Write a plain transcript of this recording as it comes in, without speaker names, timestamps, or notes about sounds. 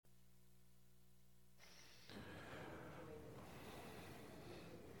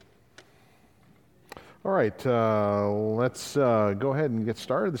All right, let's go ahead and get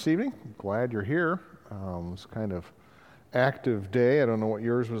started this evening. Glad you're here. It's kind of active day. I don't know what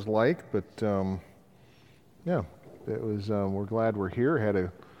yours was like, but yeah, it was. We're glad we're here. Had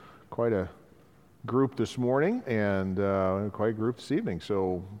quite a group this morning and quite a group this evening.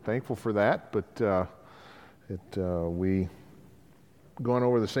 So thankful for that. But we going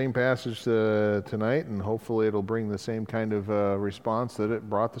over the same passage tonight, and hopefully it'll bring the same kind of response that it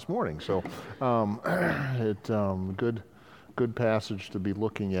brought this morning. So, good passage to be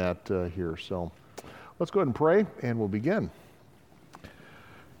looking at here. So, let's go ahead and pray, and we'll begin.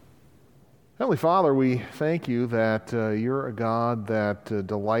 Heavenly Father, we thank you that you're a God that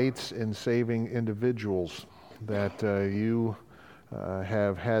delights in saving individuals, that you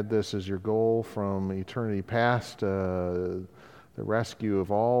have had this as your goal from eternity past. The rescue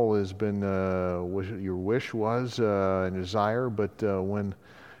of all has been your wish was and desire, but when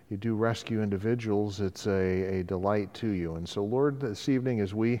you do rescue individuals, it's a delight to you. And so, Lord, this evening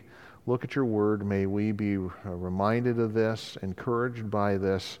as we look at your word, may we be reminded of this, encouraged by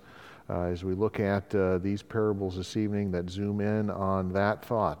this, as we look at these parables this evening that zoom in on that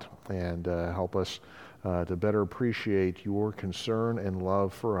thought and help us to better appreciate your concern and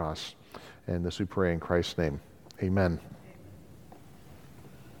love for us. And this we pray in Christ's name. Amen.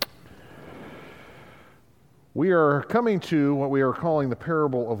 We are coming to what we are calling the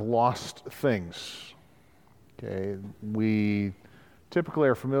parable of lost things. Okay, we typically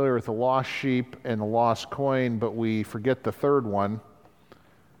are familiar with the lost sheep and the lost coin, but we forget the third one.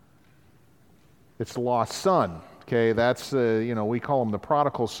 It's the lost son. Okay, that's we call him the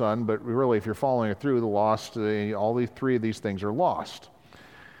prodigal son, but really, if you're following it through, the lost, all these three of these things are lost.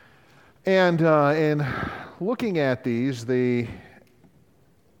 And in looking at these, the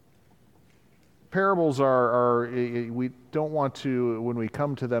parables are we don't want to, when we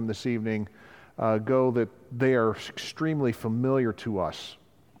come to them this evening, go that they are extremely familiar to us.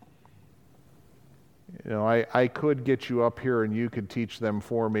 You know, I could get you up here and you could teach them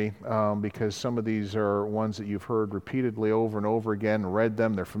for me because some of these are ones that you've heard repeatedly over and over again, read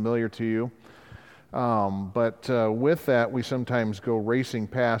them, they're familiar to you. But with that, we sometimes go racing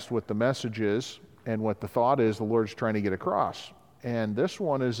past what the message is and what the thought is the Lord's trying to get across. And this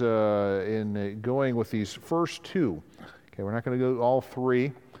one is in going with these first two. Okay, we're not going to go all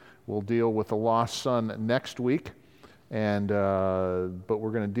three. We'll deal with the lost son next week, but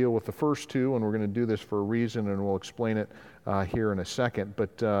we're going to deal with the first two, and we're going to do this for a reason, and we'll explain it here in a second.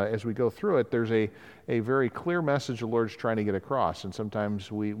 But as we go through it, there's a very clear message the Lord's trying to get across, and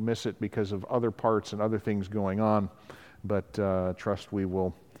sometimes we miss it because of other parts and other things going on, but trust we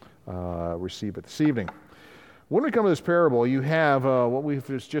will receive it this evening. When we come to this parable, you have what we've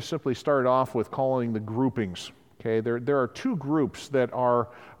just simply started off with calling the groupings. Okay, there are two groups that are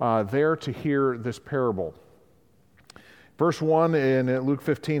there to hear this parable. Verse 1 in Luke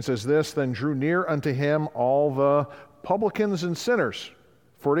 15 says this, "Then drew near unto him all the publicans and sinners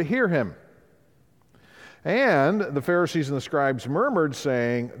for to hear him. And the Pharisees and the scribes murmured,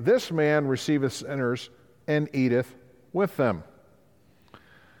 saying, This man receiveth sinners and eateth with them."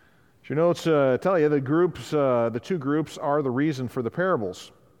 Your notes tell you the two groups are the reason for the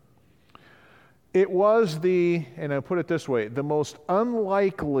parables. It was and I put it this way, the most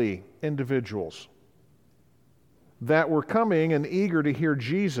unlikely individuals that were coming and eager to hear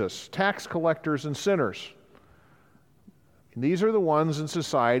Jesus, tax collectors and sinners. And these are the ones in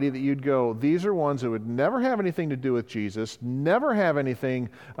society that you'd go, these are ones that would never have anything to do with Jesus, never have anything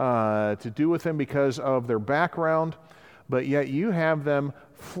to do with him because of their background, but yet you have them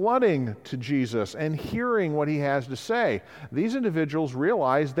flooding to Jesus and hearing what he has to say. These individuals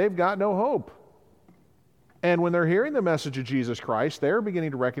realize they've got no hope. And when they're hearing the message of Jesus Christ, they're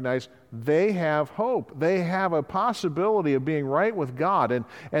beginning to recognize they have hope. They have a possibility of being right with God,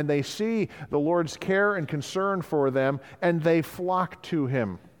 and they see the Lord's care and concern for them, and they flock to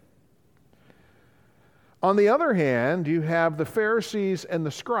him. On the other hand, you have the Pharisees and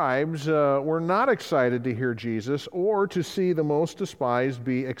the scribes were not excited to hear Jesus or to see the most despised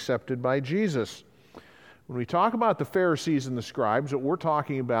be accepted by Jesus. When we talk about the Pharisees and the scribes, what we're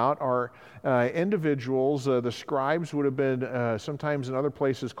talking about are individuals. The scribes would have been sometimes in other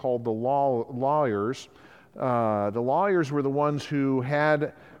places called the lawyers. The lawyers were the ones who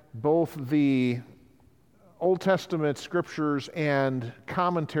had both the Old Testament scriptures and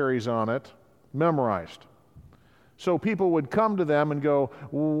commentaries on it memorized. So people would come to them and go,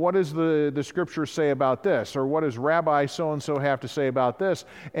 what does the scripture say about this? Or what does Rabbi so-and-so have to say about this?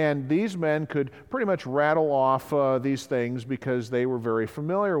 And these men could pretty much rattle off these things because they were very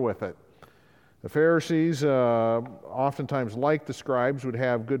familiar with it. The Pharisees, oftentimes like the scribes, would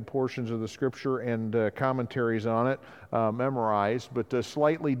have good portions of the Scripture and commentaries on it memorized, but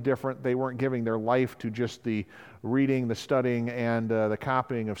slightly different. They weren't giving their life to just the reading, the studying, and the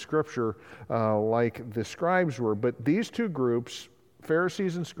copying of Scripture like the scribes were. But these two groups,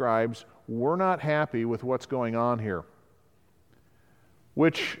 Pharisees and scribes, were not happy with what's going on here,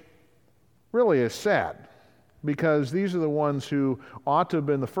 which really is sad, because these are the ones who ought to have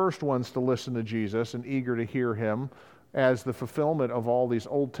been the first ones to listen to Jesus and eager to hear him as the fulfillment of all these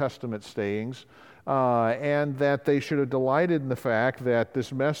Old Testament sayings, and that they should have delighted in the fact that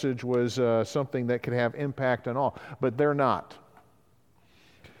this message was something that could have impact on all. But they're not.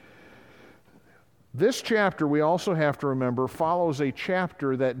 This chapter, we also have to remember, follows a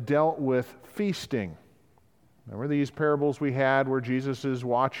chapter that dealt with feasting. Remember these parables we had where Jesus is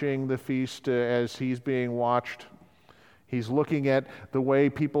watching the feast as he's being watched? He's looking at the way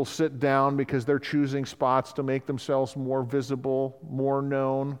people sit down because they're choosing spots to make themselves more visible, more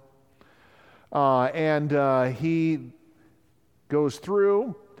known. And he goes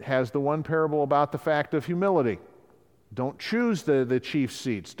through, has the one parable about the fact of humility. Don't choose the chief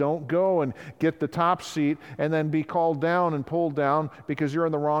seats. Don't go and get the top seat and then be called down and pulled down because you're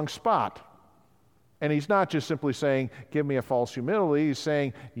in the wrong spot. And he's not just simply saying, give me a false humility. He's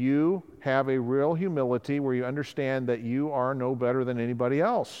saying, you have a real humility where you understand that you are no better than anybody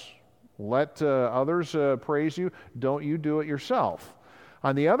else. Let others praise you. Don't you do it yourself.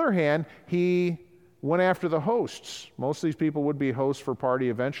 On the other hand, he went after the hosts. Most of these people would be hosts for a party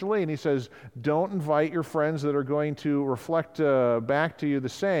eventually. And he says, don't invite your friends that are going to reflect back to you the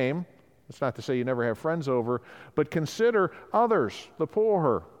same. That's not to say you never have friends over, but consider others, the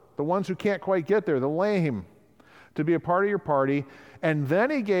poor, the ones who can't quite get there, the lame, to be a part of your party. And then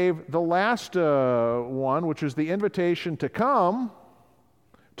he gave the last one, which was the invitation to come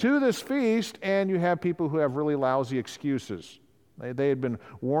to this feast, and you have people who have really lousy excuses. They had been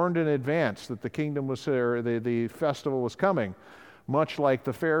warned in advance that the kingdom was, or the festival was coming, much like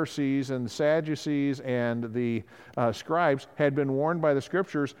the Pharisees and the Sadducees and the scribes had been warned by the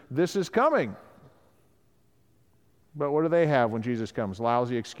Scriptures, this is coming. But what do they have when Jesus comes?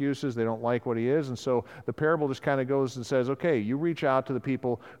 Lousy excuses. They don't like what he is. And so the parable just kind of goes and says, okay, you reach out to the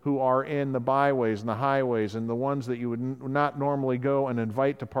people who are in the byways and the highways and the ones that you would not normally go and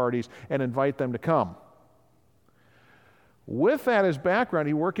invite to parties and invite them to come. With that as background,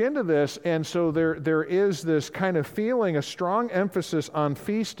 you work into this, and so there is this kind of feeling, a strong emphasis on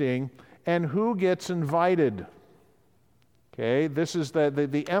feasting and who gets invited. Okay, this is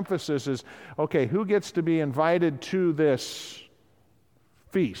the emphasis is, okay, who gets to be invited to this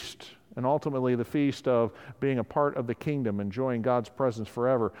feast? And ultimately the feast of being a part of the kingdom, enjoying God's presence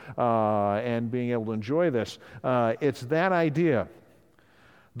forever, and being able to enjoy this. It's that idea.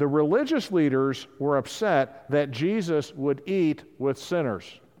 The religious leaders were upset that Jesus would eat with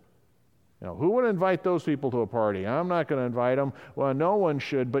sinners. You know, who would invite those people to a party? I'm not going to invite them. Well, no one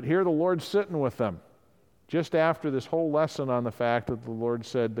should, but here the Lord's sitting with them. Just after this whole lesson on the fact that the Lord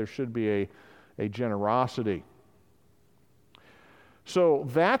said there should be a generosity. So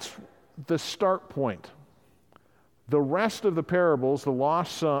that's the start point. The rest of the parables, the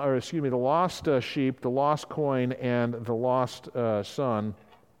lost sheep, the lost coin, and the lost son,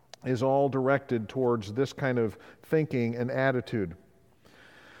 is all directed towards this kind of thinking and attitude.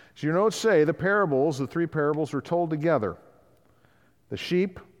 So your notes say the parables, the three parables, were told together. The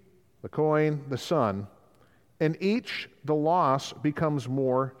sheep, the coin, the son. And each, the loss becomes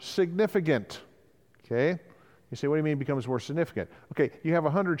more significant. Okay? You say, what do you mean becomes more significant? Okay, you have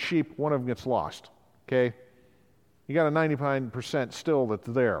 100 sheep, one of them gets lost. Okay? You got a 99% still that's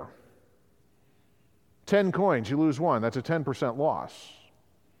there. 10 coins, you lose one. That's a 10% loss.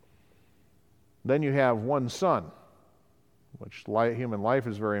 Then you have one son, which human life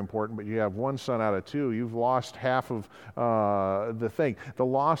is very important, but you have one son out of two. You've lost half of the thing. The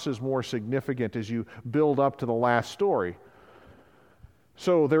loss is more significant as you build up to the last story.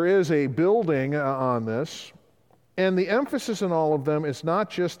 So there is a building on this, and the emphasis in all of them is not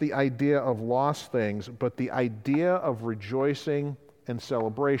just the idea of lost things, but the idea of rejoicing and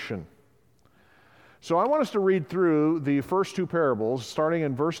celebration. So I want us to read through the first two parables, starting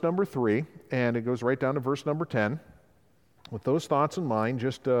in verse number 3, and it goes right down to verse number 10. With those thoughts in mind,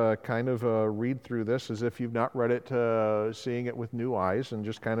 just kind of read through this as if you've not read it, seeing it with new eyes, and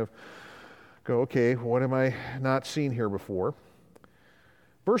just kind of go, okay, what am I not seen here before?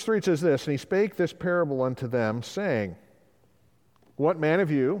 Verse 3 says this, and he spake this parable unto them, saying, What man of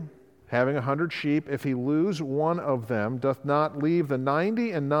you, having 100 sheep, if he lose one of them, doth not leave the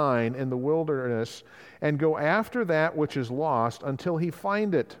 99 in the wilderness, and go after that which is lost until he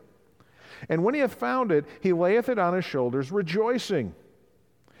find it? And when he hath found it, he layeth it on his shoulders, rejoicing.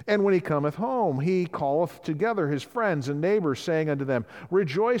 And when he cometh home, he calleth together his friends and neighbors, saying unto them,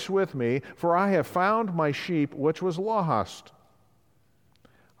 Rejoice with me, for I have found my sheep which was lost.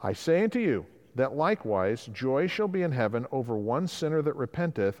 I say unto you, that likewise joy shall be in heaven over one sinner that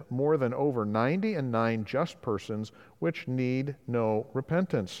repenteth, more than over 99 just persons which need no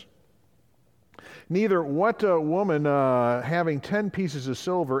repentance. Neither what woman having 10 pieces of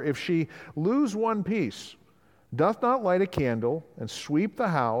silver, if she lose one piece, doth not light a candle, and sweep the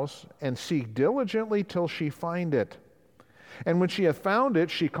house, and seek diligently till she find it. And when she hath found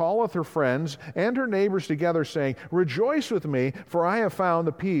it, she calleth her friends and her neighbors together, saying, Rejoice with me, for I have found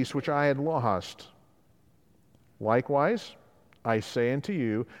the piece which I had lost. Likewise, I say unto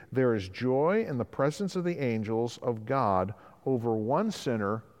you, there is joy in the presence of the angels of God over one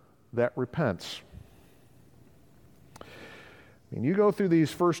sinner that repents. I mean, you go through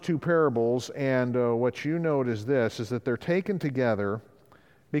these first two parables, and what you note is this, is that they're taken together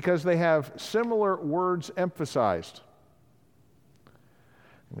because they have similar words emphasized.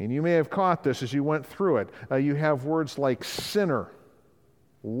 I mean, you may have caught this as you went through it. You have words like sinner,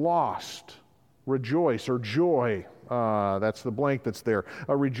 lost, rejoice, or joy. That's the blank that's there.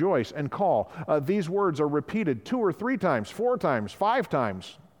 Rejoice and call. These words are repeated 2 or 3 times, 4 times, 5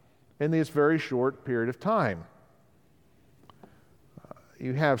 times in this very short period of time.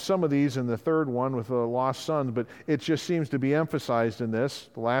 You have some of these in the third one with the lost sons, but it just seems to be emphasized in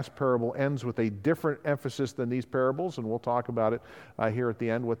this. The last parable ends with a different emphasis than these parables, and we'll talk about it here at the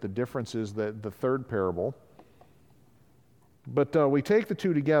end, what the difference is, the third parable. But we take the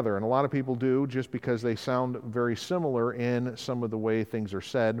two together, and a lot of people do, just because they sound very similar in some of the way things are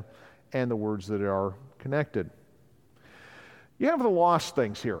said and the words that are connected. You have the lost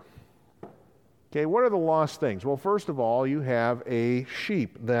things here. Okay, what are the lost things? Well, first of all, you have a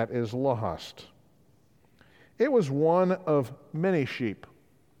sheep that is lost. It was one of many sheep.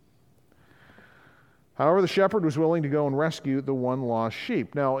 However, the shepherd was willing to go and rescue the one lost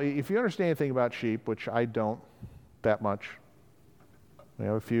sheep. Now, if you understand anything about sheep, which I don't that much, I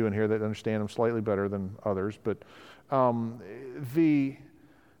have a few in here that understand them slightly better than others, but the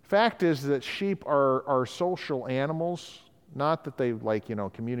fact is that sheep are social animals. Not that they like,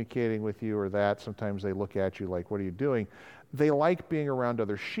 communicating with you or that. Sometimes they look at you like, what are you doing? They like being around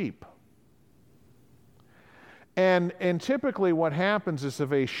other sheep. And typically what happens is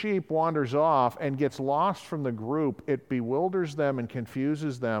if a sheep wanders off and gets lost from the group, it bewilders them and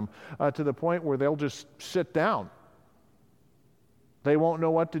confuses them to the point where they'll just sit down. They won't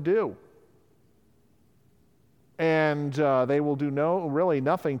know what to do. And they will do really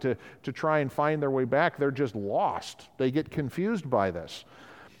nothing to try and find their way back. They're just lost. They get confused by this.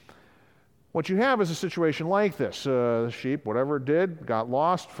 What you have is a situation like this. The sheep, whatever it did, got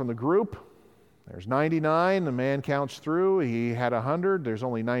lost from the group. There's 99. The man counts through. He had 100. There's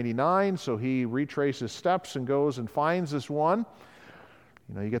only 99. So he retraces steps and goes and finds this one.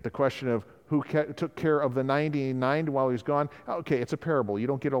 You get the question of who took care of the 99 while he was gone. Okay, it's a parable. You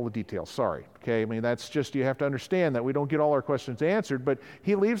don't get all the details. Sorry. Okay, I mean, that's just, you have to understand that we don't get all our questions answered, but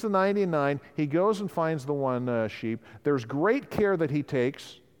he leaves the 99. He goes and finds the one sheep. There's great care that he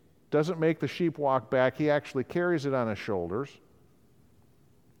takes. Doesn't make the sheep walk back. He actually carries it on his shoulders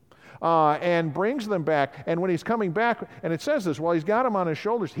and brings them back. And when he's coming back, and it says this, while he's got them on his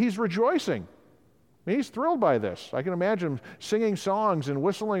shoulders, he's rejoicing. I mean, he's thrilled by this. I can imagine him singing songs and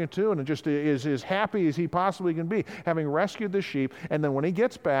whistling a tune and just is as happy as he possibly can be, having rescued the sheep. And then when he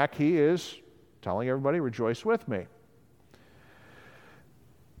gets back, he is telling everybody, rejoice with me.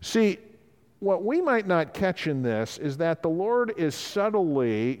 See, what we might not catch in this is that the Lord is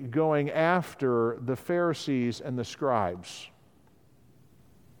subtly going after the Pharisees and the scribes.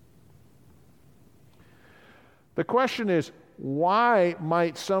 The question is, why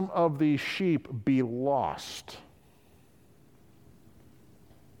might some of these sheep be lost?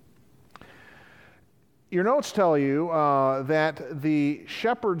 Your notes tell you that the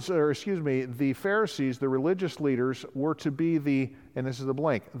Pharisees, the religious leaders, were to be and this is the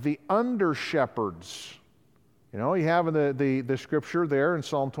blank, the under-shepherds. You have in the scripture there in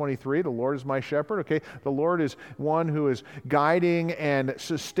Psalm 23, the Lord is my shepherd. Okay, the Lord is one who is guiding and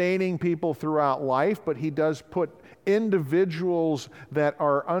sustaining people throughout life, but he does put individuals that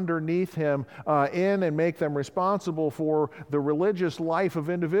are underneath him in and make them responsible for the religious life of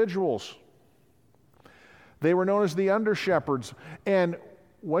individuals. They were known as the under-shepherds. And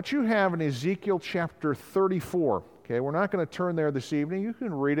what you have in Ezekiel chapter 34, okay, we're not going to turn there this evening. You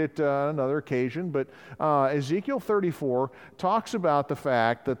can read it on another occasion, but Ezekiel 34 talks about the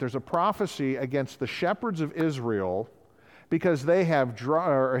fact that there's a prophecy against the shepherds of Israel because they have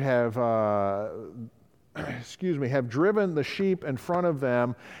have driven the sheep in front of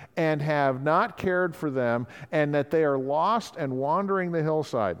them and have not cared for them, and that they are lost and wandering the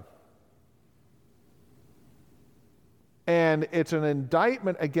hillside. And it's an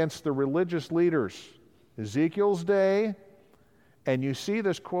indictment against the religious leaders. Ezekiel's day, and you see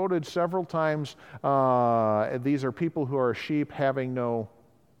this quoted several times. These are people who are sheep having no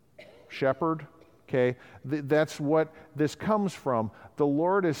shepherd. Okay, that's what this comes from. The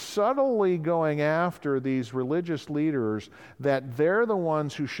Lord is subtly going after these religious leaders, that they're the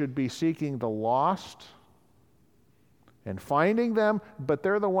ones who should be seeking the lost and finding them, but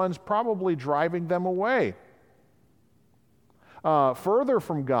they're the ones probably driving them away. Further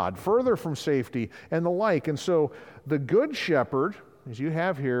from God, further from safety, and the like. And so the good shepherd, as you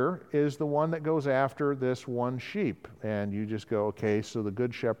have here, is the one that goes after this one sheep. And you just go, okay, so the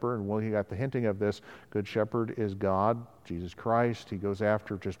good shepherd, and well, you got the hinting of this, good shepherd is God, Jesus Christ. He goes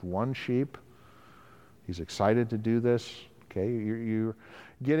after just one sheep. He's excited to do this. Okay, you're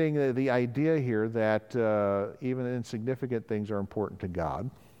getting the idea here that even insignificant things are important to God.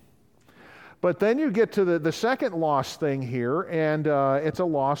 But then you get to the second lost thing here, and it's a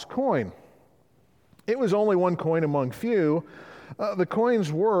lost coin. It was only one coin among few. The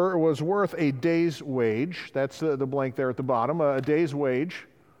coins was worth a day's wage. That's the blank there at the bottom, a day's wage.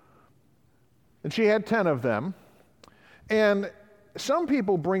 And she had 10 of them. And some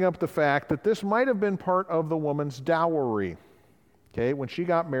people bring up the fact that this might have been part of the woman's dowry. Okay, when she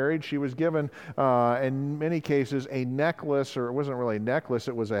got married, she was given, in many cases, a necklace, or it wasn't really a necklace,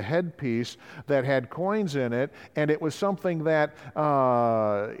 it was a headpiece that had coins in it, and it was something that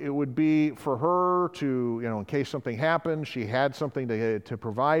it would be for her to, in case something happened, she had something to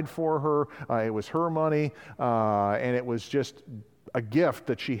provide for her. It was her money, and it was just a gift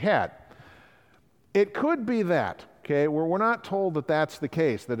that she had. It could be that, okay, where we're not told that that's the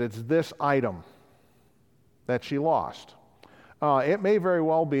case, that it's this item that she lost. It may very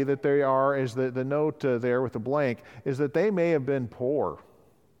well be that they are, as the note there with the blank, is that they may have been poor.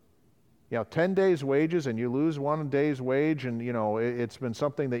 10 days' wages, and you lose 1 day's wage, and, it's been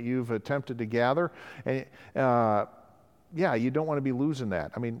something that you've attempted to gather. And, you don't want to be losing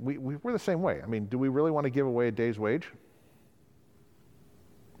that. I mean, we're the same way. I mean, do we really want to give away a day's wage?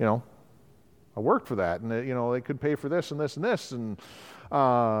 I worked for that, and, they could pay for this and this and this, and...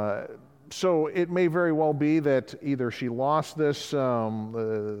 So it may very well be that either she lost this,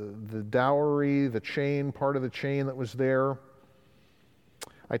 the dowry, the chain, part of the chain that was there.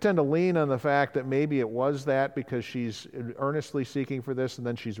 I tend to lean on the fact that maybe it was that, because she's earnestly seeking for this and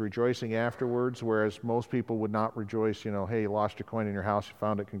then she's rejoicing afterwards, whereas most people would not rejoice, hey, you lost your coin in your house, you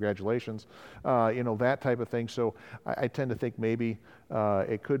found it, congratulations, that type of thing. So I tend to think maybe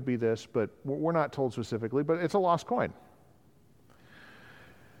it could be this, but we're not told specifically, but it's a lost coin.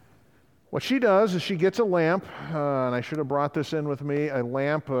 What she does is she gets a lamp, and I should have brought this in with me. A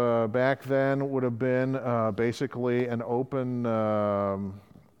lamp back then would have been basically an open,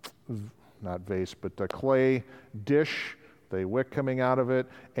 not vase, but a clay dish, the wick coming out of it,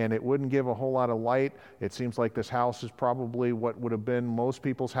 and it wouldn't give a whole lot of light. It seems like this house is probably what would have been most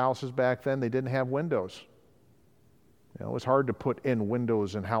people's houses back then. They didn't have windows. It was hard to put in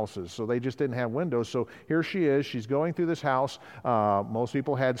windows in houses, so they just didn't have windows. So here she is. She's going through this house. Most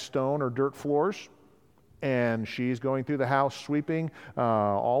people had stone or dirt floors, and she's going through the house, sweeping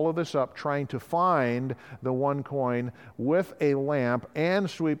all of this up, trying to find the one coin with a lamp and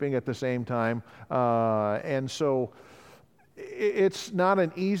sweeping at the same time. And so it's not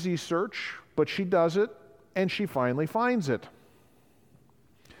an easy search, but she does it, and she finally finds it.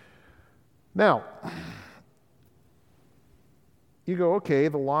 Now, you go, okay,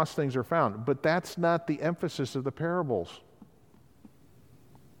 the lost things are found, but that's not the emphasis of the parables.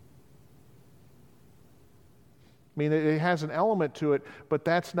 I mean, it has an element to it, but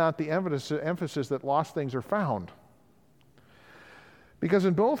that's not the emphasis that lost things are found. Because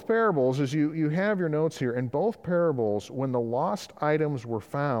in both parables, as you have your notes here, in both parables, when the lost items were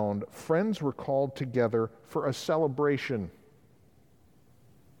found, friends were called together for a celebration.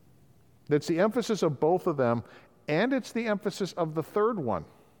 That's the emphasis of both of them. And it's the emphasis of the third one.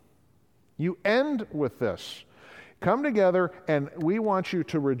 You end with this. Come together, and we want you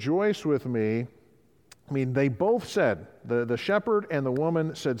to rejoice with me. I mean, they both said, the shepherd and the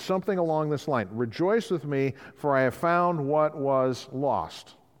woman said something along this line. Rejoice with me, for I have found what was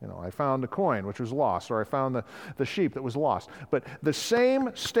lost. I found the coin, which was lost, or I found the sheep that was lost. But the same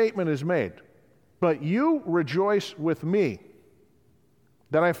statement is made. But you rejoice with me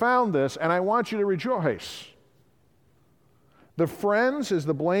that I found this, and I want you to rejoice. The friends, as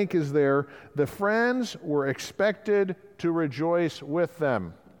the blank is there, the friends were expected to rejoice with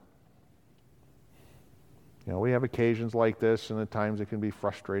them. We have occasions like this, and at times it can be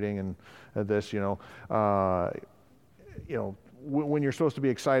frustrating. And this, when you're supposed to be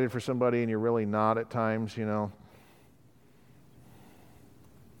excited for somebody and you're really not at times,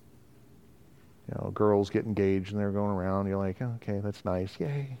 girls get engaged and they're going around. You're like, okay, that's nice,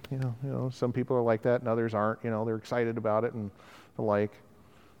 yay. Some people are like that, and others aren't. They're excited about it and the like.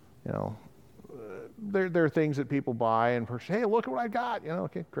 There are things that people buy and purchase. Hey, look at what I got.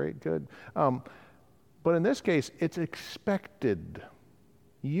 Okay, great, good. But in this case, it's expected.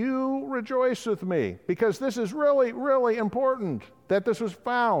 You rejoice with me, because this is really, really important that this was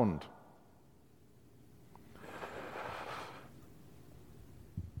found.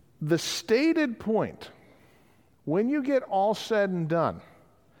 The stated point, when you get all said and done,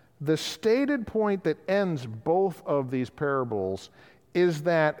 the stated point that ends both of these parables is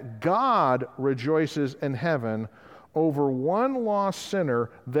that God rejoices in heaven over one lost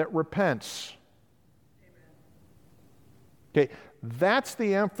sinner that repents. Okay, that's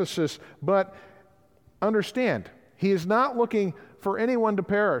the emphasis, but understand, he is not looking for anyone to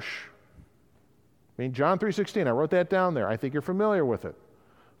perish. John 3:16, I wrote that down there. I think you're familiar with it.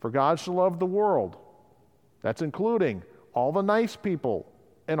 For God so loved the world. That's including all the nice people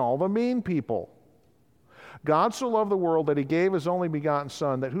and all the mean people. God so loved the world that he gave his only begotten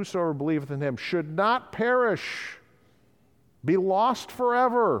Son, that whosoever believeth in him should not perish, be lost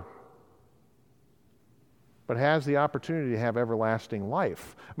forever, but has the opportunity to have everlasting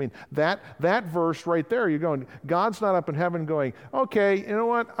life. That verse right there, you're going, God's not up in heaven going, okay, you know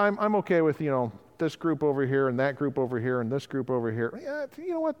what, I'm okay with, this group over here and that group over here and this group over here. Yeah, you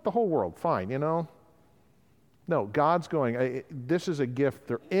know what, the whole world, fine, No, God's going, this is a gift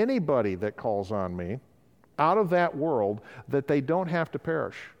for anybody that calls on me out of that world, that they don't have to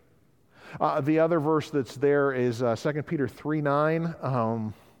perish. The other verse that's there is 2 Peter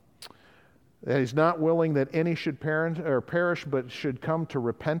 3:9. That he's not willing that any should perish, but should come to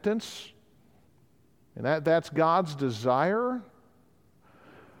repentance. And that's God's desire.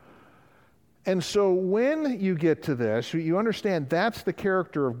 And so when you get to this, you understand that's the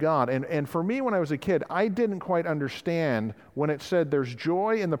character of God. And for me, when I was a kid, I didn't quite understand when it said there's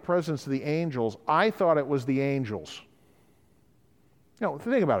joy in the presence of the angels. I thought it was the angels.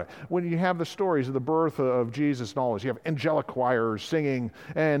 Think about it. When you have the stories of the birth of Jesus and all this, you have angelic choirs singing,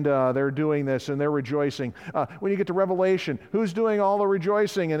 and they're doing this, and they're rejoicing. When you get to Revelation, who's doing all the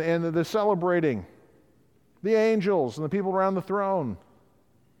rejoicing and the celebrating? The angels and the people around the throne.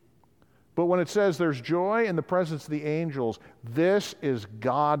 But when it says there's joy in the presence of the angels, this is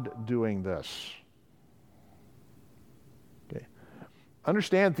God doing this.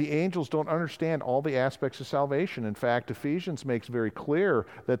 Understand, the angels don't understand all the aspects of salvation. In fact, Ephesians makes very clear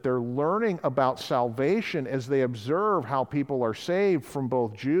that they're learning about salvation as they observe how people are saved from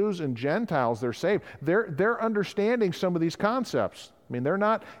both Jews and Gentiles. They're saved. They're understanding some of these concepts. They're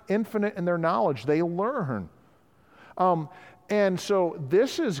not infinite in their knowledge. They learn. And so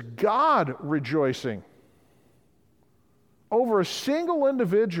this is God rejoicing over a single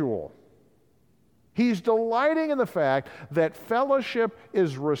individual. He's delighting in the fact that fellowship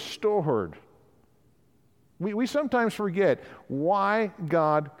is restored. We sometimes forget why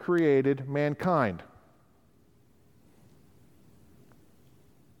God created mankind.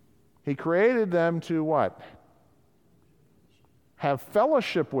 He created them to what? Have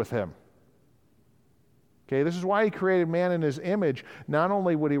fellowship with him. Okay, this is why he created man in his image. Not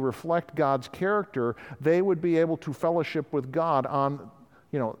only would he reflect God's character, they would be able to fellowship with God on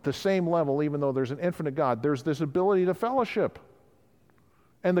the same level, even though there's an infinite God. There's this ability to fellowship.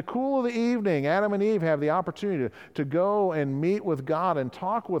 In the cool of the evening, Adam and Eve have the opportunity to go and meet with God and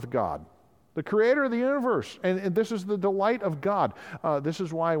talk with God, the creator of the universe. And this is the delight of God. This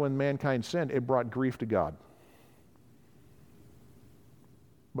is why when mankind sinned, it brought grief to God.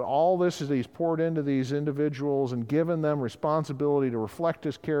 But all this is he's poured into these individuals and given them responsibility to reflect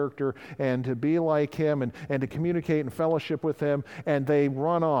his character and to be like him and to communicate and fellowship with him, and they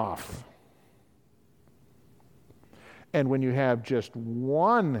run off. And when you have just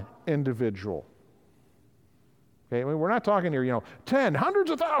one individual, okay, we're not talking here, 10,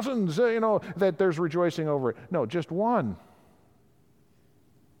 hundreds of thousands, that there's rejoicing over it. No, just one.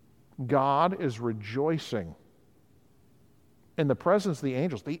 God is rejoicing in the presence of the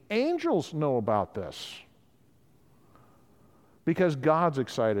angels. The angels know about this because God's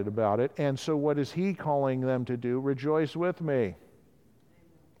excited about it. And so what is he calling them to do? Rejoice with me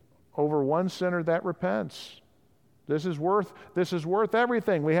over one sinner that repents. This is worth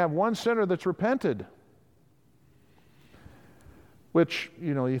everything. We have one sinner that's repented. Which,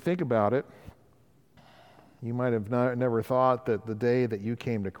 you think about it, You might have never thought that the day that you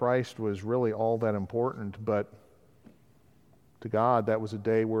came to Christ was really all that important, but to God, that was a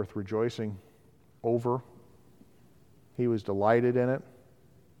day worth rejoicing over. He was delighted in it.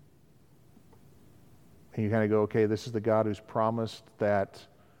 And you kind of go, okay, this is the God who's promised that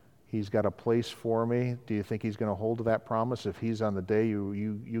He's got a place for me. Do you think He's going to hold to that promise? If He's on the day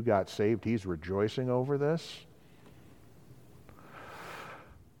you got saved, He's rejoicing over this?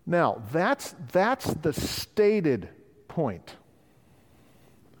 Now, that's the stated point.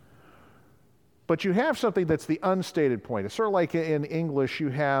 But you have something that's the unstated point. It's sort of like in English, you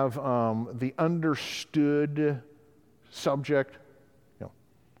have the understood subject. You know,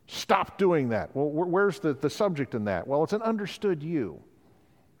 stop doing that. Well, where's the subject in that? Well, it's an understood you.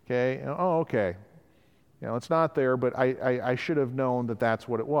 Okay? Oh, okay. You know, it's not there, but I should have known that that's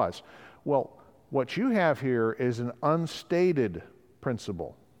what it was. Well, what you have here is an unstated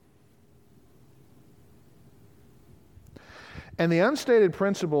principle. And the unstated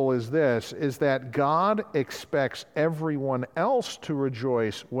principle is this, is that God expects everyone else to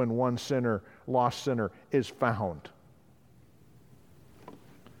rejoice when one sinner, lost sinner, is found.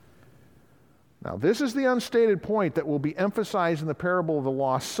 Now, this is the unstated point that will be emphasized in the parable of the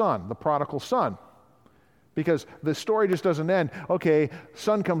lost son, the prodigal son. Because the story just doesn't end, okay,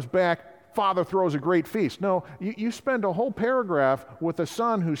 son comes back, father throws a great feast. No, you spend a whole paragraph with a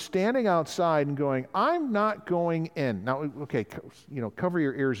son who's standing outside and going, I'm not going in. Now, okay, cover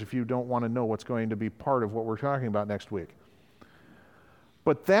your ears if you don't want to know what's going to be part of what we're talking about next week.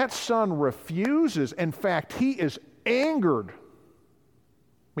 But that son refuses. In fact, he is angered. I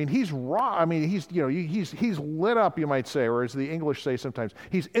mean, he's raw. I mean, he's lit up, you might say, or as the English say sometimes,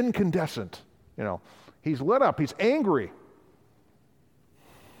 he's incandescent. He's lit up. He's angry.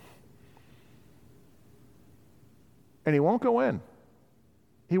 And he won't go in.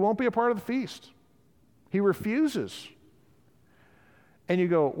 He won't be a part of the feast. He refuses. And you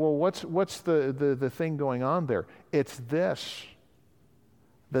go, well, what's the thing going on there? It's this,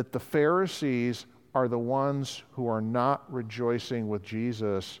 that the Pharisees are the ones who are not rejoicing with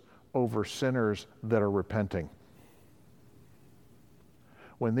Jesus over sinners that are repenting.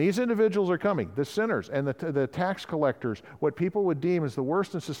 When these individuals are coming, the sinners and the tax collectors, what people would deem as the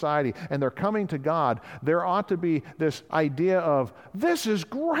worst in society, and they're coming to God, there ought to be this idea of, this is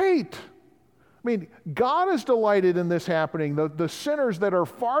great. I mean, God is delighted in this happening. The sinners that are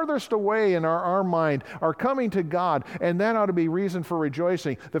farthest away in our mind are coming to God, and that ought to be reason for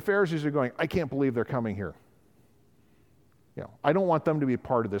rejoicing. The Pharisees are going, I can't believe they're coming here. I don't want them to be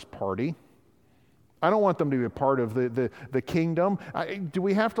part of this party. I don't want them to be a part of the kingdom. Do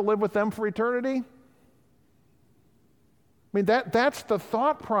we have to live with them for eternity? I mean, that's the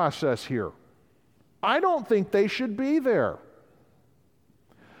thought process here. I don't think they should be there.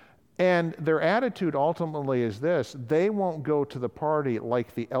 And their attitude ultimately is this: they won't go to the party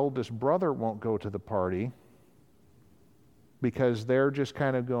like the eldest brother won't go to the party, because they're just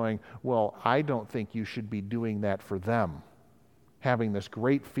kind of going, well, I don't think you should be doing that for them. Having this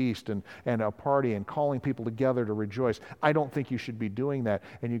great feast and a party and calling people together to rejoice. I don't think you should be doing that.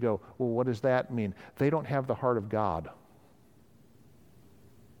 And you go, well, what does that mean? They don't have the heart of God.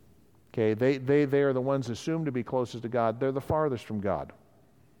 Okay, they are the ones assumed to be closest to God. They're the farthest from God.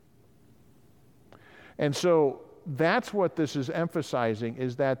 And so that's what this is emphasizing,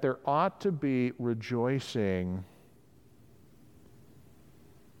 is that there ought to be rejoicing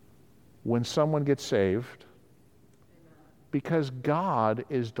when someone gets saved, because God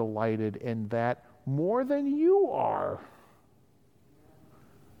is delighted in that more than you are.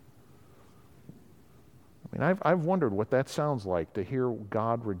 I mean, I've wondered what that sounds like, to hear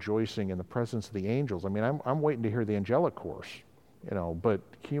God rejoicing in the presence of the angels. I mean, I'm waiting to hear the angelic chorus, but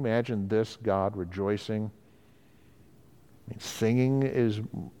can you imagine this God rejoicing? I mean, singing is,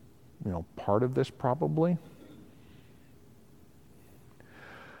 part of this probably.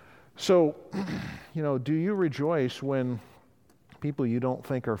 So, do you rejoice when people you don't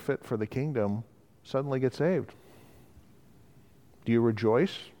think are fit for the kingdom suddenly get saved? Do you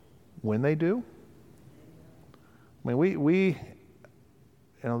rejoice when they do? I mean, we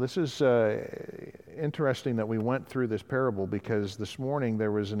this is interesting that we went through this parable, because this morning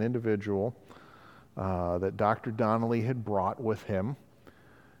there was an individual that Dr. Donnelly had brought with him,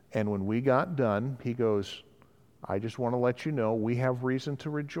 and when we got done, he goes, I just want to let you know we have reason to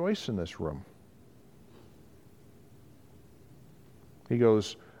rejoice in this room. He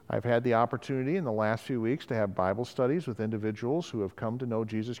goes, I've had the opportunity in the last few weeks to have Bible studies with individuals who have come to know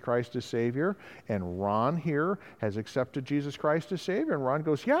Jesus Christ as Savior, and Ron here has accepted Jesus Christ as Savior. And Ron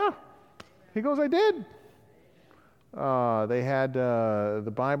goes, yeah. He goes, I did. They had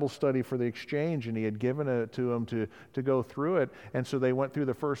the Bible study for the exchange, and he had given it to them to go through it. And so they went through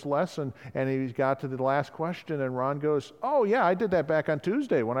the first lesson, and he got to the last question, and Ron goes, "Oh, yeah, I did that back on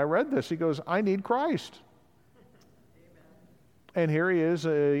Tuesday when I read this." He goes, "I need Christ." And here he is,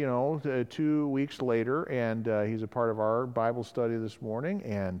 2 weeks later, and he's a part of our Bible study this morning,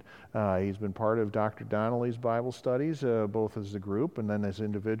 and he's been part of Dr. Donnelly's Bible studies, both as a group and then as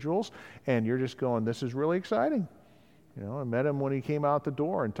individuals. And you're just going, this is really exciting. I met him when he came out the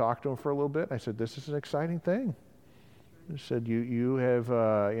door and talked to him for a little bit. I said, "This is an exciting thing." He said, "You have,"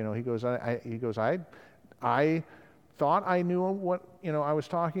 he goes, I thought I knew what I was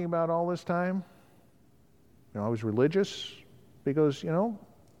talking about all this time. I was religious." He goes,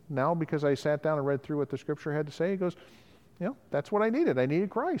 "Now because I sat down and read through what the Scripture had to say," he goes, "That's what I needed. I needed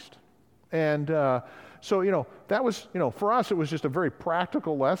Christ." And so, that was, for us, it was just a very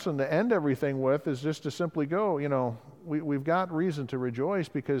practical lesson to end everything with, is just to simply go, we've got reason to rejoice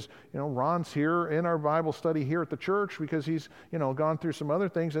because, Ron's here in our Bible study here at the church because he's, gone through some other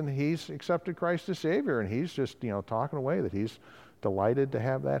things and he's accepted Christ as Savior, and he's just, talking away that he's delighted to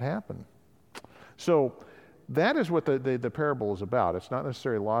have that happen. So that is what the parable is about. It's not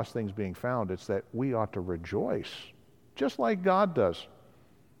necessarily lost things being found. It's that we ought to rejoice, just like God does.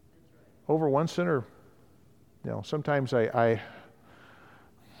 Over one sinner, sometimes I've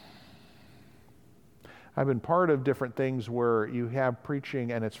been part of different things where you have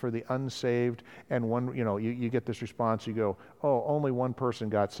preaching and it's for the unsaved, and one, you get this response, you go, "Oh, only one person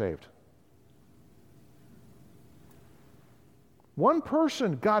got saved." One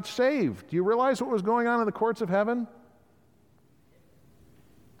person got saved. Do you realize what was going on in the courts of heaven?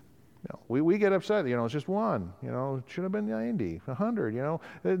 We get upset, it's just one. It should have been 90, 100,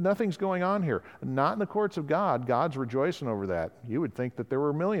 Nothing's going on here. Not in the courts of God. God's rejoicing over that. You would think that there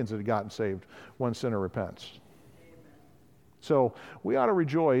were millions that had gotten saved when sinner repents. Amen. So we ought to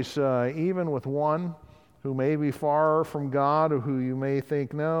rejoice even with one who may be far from God, or who you may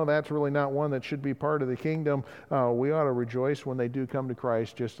think, no, that's really not one that should be part of the kingdom. We ought to rejoice when they do come to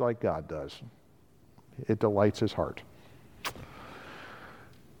Christ, just like God does. It delights his heart.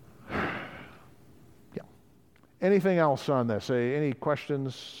 Yeah. Anything else on this? Any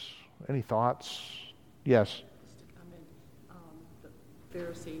questions? Any thoughts? Yes. Just to comment, the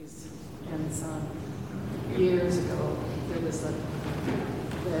Pharisees and son. Years ago, there was a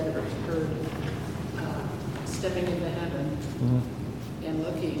that heard stepping into heaven and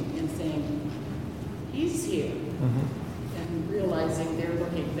looking and saying, "He's here," and realizing they're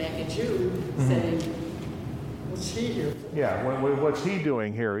looking back at you, saying, "What's he here for?" Yeah, what's he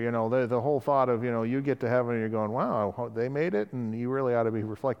doing here? The whole thought of, you get to heaven and you're going, wow, they made it, and you really ought to be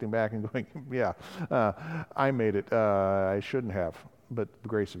reflecting back and going, yeah, I made it. I shouldn't have, but the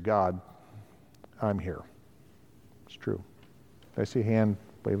grace of God, I'm here. It's true. I see a hand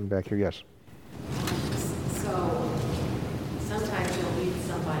waving back here. Yes. So sometimes you'll lead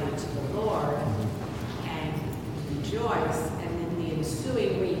somebody to the Lord and rejoice, and in the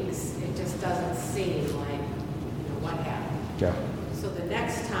ensuing weeks, it just doesn't seem like what happened. Yeah. So the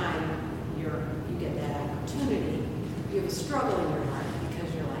next time you get that opportunity, you have a struggle in your heart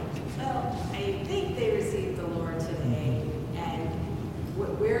because you're like, well, I think they received the Lord today, and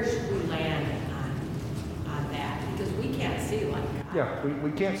where should we land on that? Because we can't see like God. Yeah,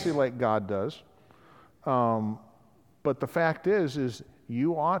 we can't see like God does. But the fact is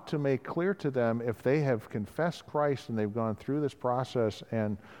you ought to make clear to them, if they have confessed Christ and they've gone through this process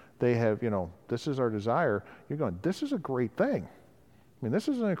and they have, this is our desire, you're going, this is a great thing. I mean, this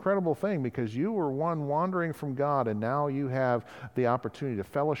is an incredible thing because you were one wandering from God, and now you have the opportunity to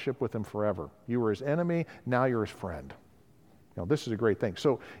fellowship with him forever. You were his enemy, now you're his friend. This is a great thing.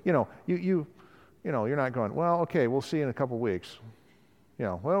 So, you're not going, well, okay, we'll see in a couple weeks.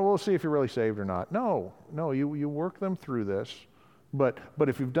 Well, we'll see if you're really saved or not. No, you work them through this, but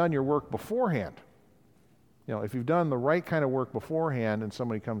if you've done your work beforehand, if you've done the right kind of work beforehand and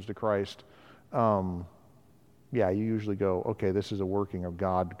somebody comes to Christ, you usually go, okay, this is a working of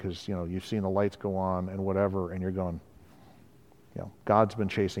God because, you've seen the lights go on and whatever, and you're going, God's been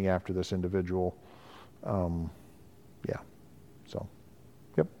chasing after this individual. So,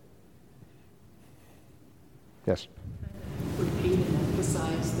 yep. Yes. Repeat and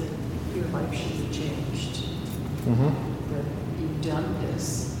emphasize that your life should be changed. That you've done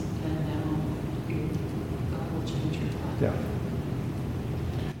this, and now God will change your life.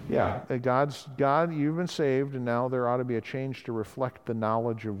 Yeah. God, you've been saved, and now there ought to be a change to reflect the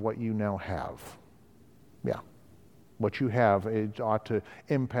knowledge of what you now have. Yeah. What you have, it ought to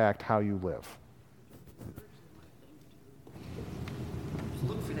impact how you live.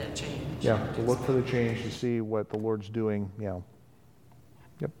 Luke for that change. Yeah, to look for the change, to see what the Lord's doing. Yeah.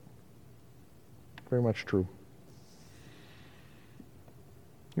 Yep. Very much true.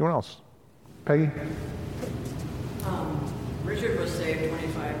 Anyone else? Peggy? Richard was saved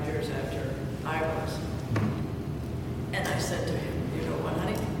 25 years after I was. And I said to him, you know what,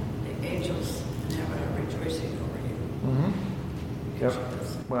 honey? The angels in heaven are rejoicing over you. Mm-hmm. Yep.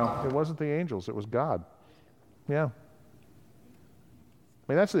 Well, it wasn't the angels, it was God. Yeah. I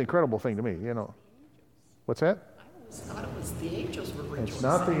mean, that's the incredible thing to me, you know. What's that? I always thought it was the angels were rejoicing. It's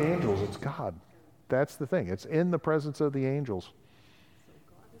not the angels, it's God. That's the thing. It's in the presence of the angels.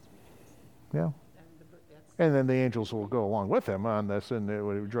 Yeah. And then the angels will go along with them on this and they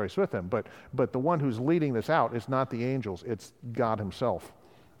will rejoice with them. But the one who's leading this out is not the angels. It's God himself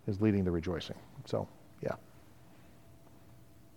is leading the rejoicing. So, yeah.